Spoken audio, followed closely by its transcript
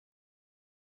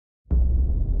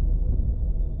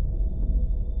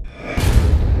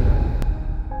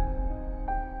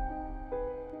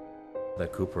The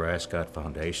Cooper-Ascot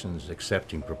Foundation is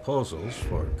accepting proposals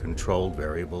for controlled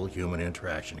variable human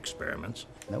interaction experiments.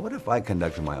 Now, what if I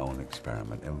conducted my own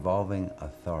experiment involving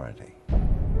authority?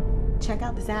 Check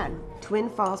out this ad. Twin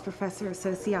Falls professor of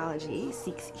sociology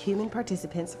seeks human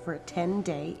participants for a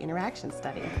 10-day interaction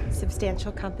study.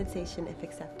 Substantial compensation if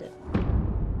accepted.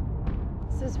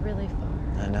 This is really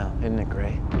fun. I know, isn't it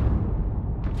great?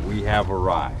 We have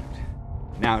arrived.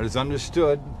 Now, it is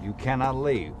understood you cannot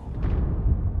leave.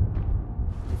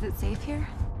 Is it safe here?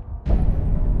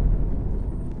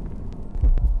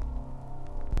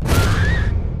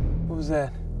 What was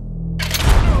that?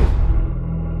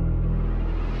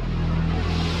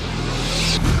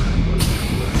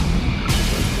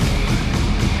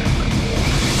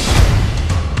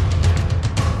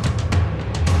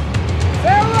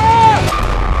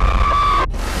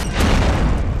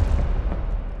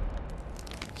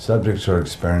 Subjects are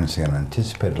experiencing an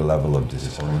anticipated level of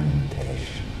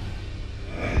disorientation.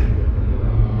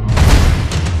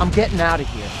 I'm getting out of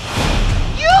here.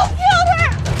 You killed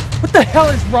her! What the hell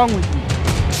is wrong with you?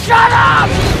 Shut up!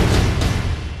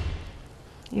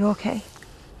 You okay?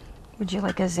 Would you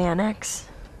like a Xanax?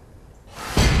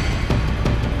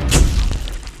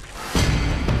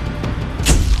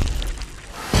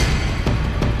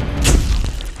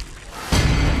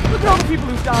 Look at all the people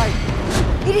who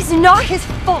died. It is not his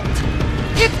fault!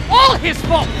 It's all his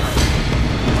fault!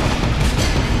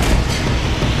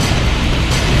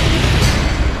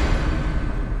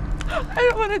 I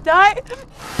don't want to die.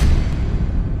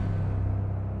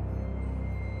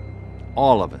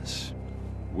 All of us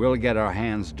will get our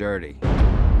hands dirty.